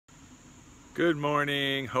Good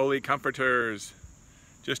morning, Holy Comforters.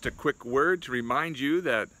 Just a quick word to remind you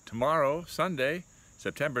that tomorrow, Sunday,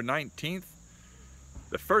 September 19th,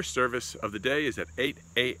 the first service of the day is at 8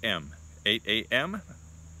 a.m. 8 a.m.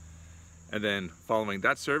 And then following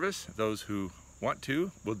that service, those who want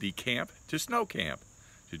to will decamp to snow camp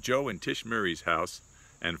to Joe and Tish Murray's house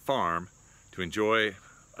and farm to enjoy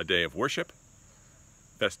a day of worship,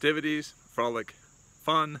 festivities, frolic,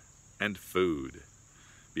 fun, and food.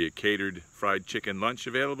 Be a catered fried chicken lunch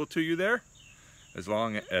available to you there, as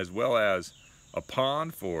well as a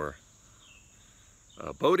pond for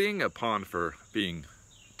boating, a pond for being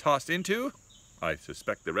tossed into. I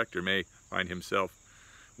suspect the rector may find himself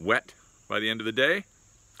wet by the end of the day.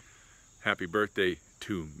 Happy birthday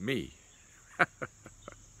to me.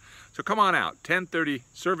 So come on out, 10:30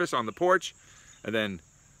 service on the porch, and then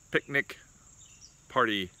picnic,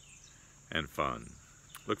 party, and fun.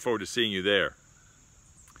 Look forward to seeing you there.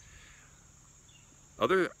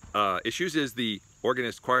 Other issues is the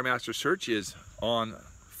organist choirmaster search is on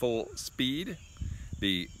full speed.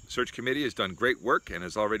 The search committee has done great work and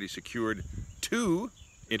has already secured 2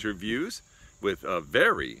 interviews with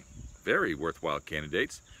very, very worthwhile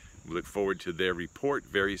candidates. We look forward to their report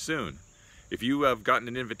very soon. If you have gotten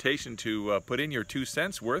an invitation to put in your 2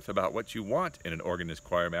 cents worth about what you want in an organist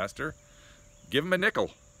choirmaster, give them a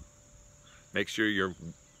nickel. Make sure your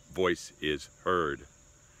voice is heard.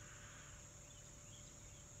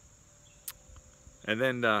 And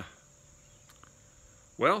then,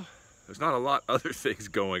 well, there's not a lot other things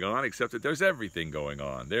going on, except that there's everything going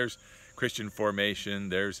on. There's Christian formation,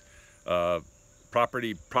 there's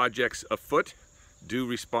property projects afoot. Do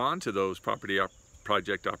respond to those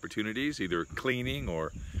project opportunities, either cleaning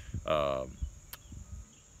or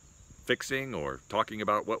fixing or talking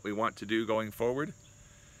about what we want to do going forward.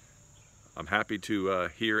 I'm happy to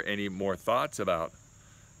hear any more thoughts about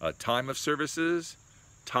time of services,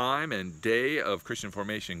 time and day of Christian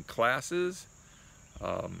formation classes,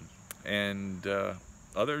 and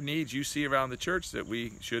other needs you see around the church that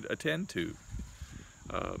we should attend to.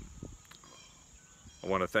 I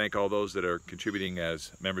want to thank all those that are contributing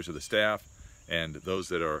as members of the staff and those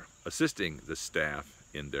that are assisting the staff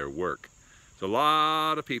in their work. There's a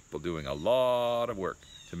lot of people doing a lot of work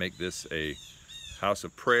to make this a house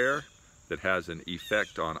of prayer that has an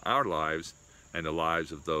effect on our lives and the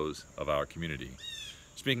lives of those of our community.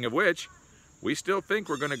 Speaking of which, we still think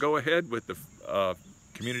we're going to go ahead with the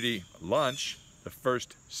community lunch the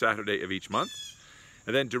first Saturday of each month.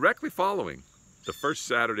 And then directly following the first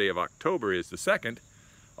Saturday of October is the 2nd,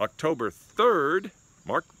 October 3rd,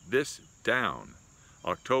 mark this down,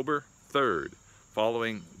 October 3rd,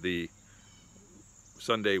 following the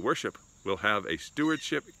Sunday worship, we'll have a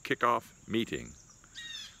stewardship kickoff meeting.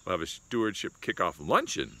 We'll have a stewardship kickoff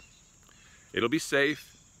luncheon. It'll be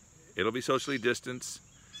safe, it'll be socially distanced,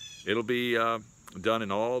 it'll be done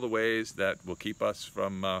in all the ways that will keep us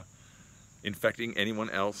from infecting anyone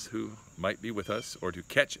else who might be with us, or to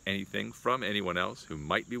catch anything from anyone else who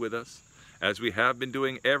might be with us, as we have been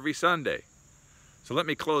doing every Sunday. So let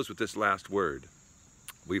me close with this last word.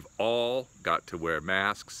 We've all got to wear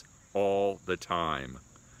masks all the time,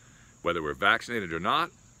 whether we're vaccinated or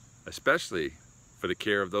not, especially for the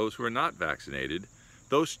care of those who are not vaccinated.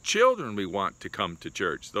 Those children we want to come to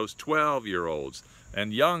church, those 12-year-olds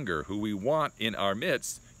and younger who we want in our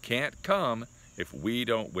midst, can't come if we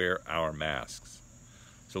don't wear our masks.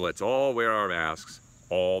 So let's all wear our masks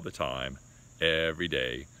all the time, every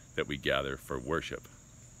day that we gather for worship.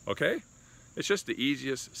 Okay? It's just the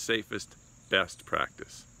easiest, safest, best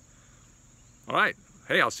practice. All right.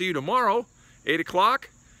 Hey, I'll see you tomorrow, 8 o'clock,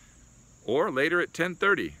 or later at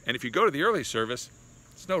 10:30. And if you go to the early service,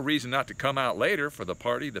 there's no reason not to come out later for the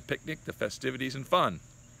party, the picnic, the festivities, and fun.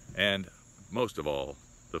 And most of all,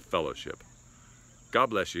 the fellowship. God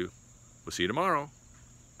bless you. We'll see you tomorrow.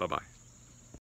 Bye-bye.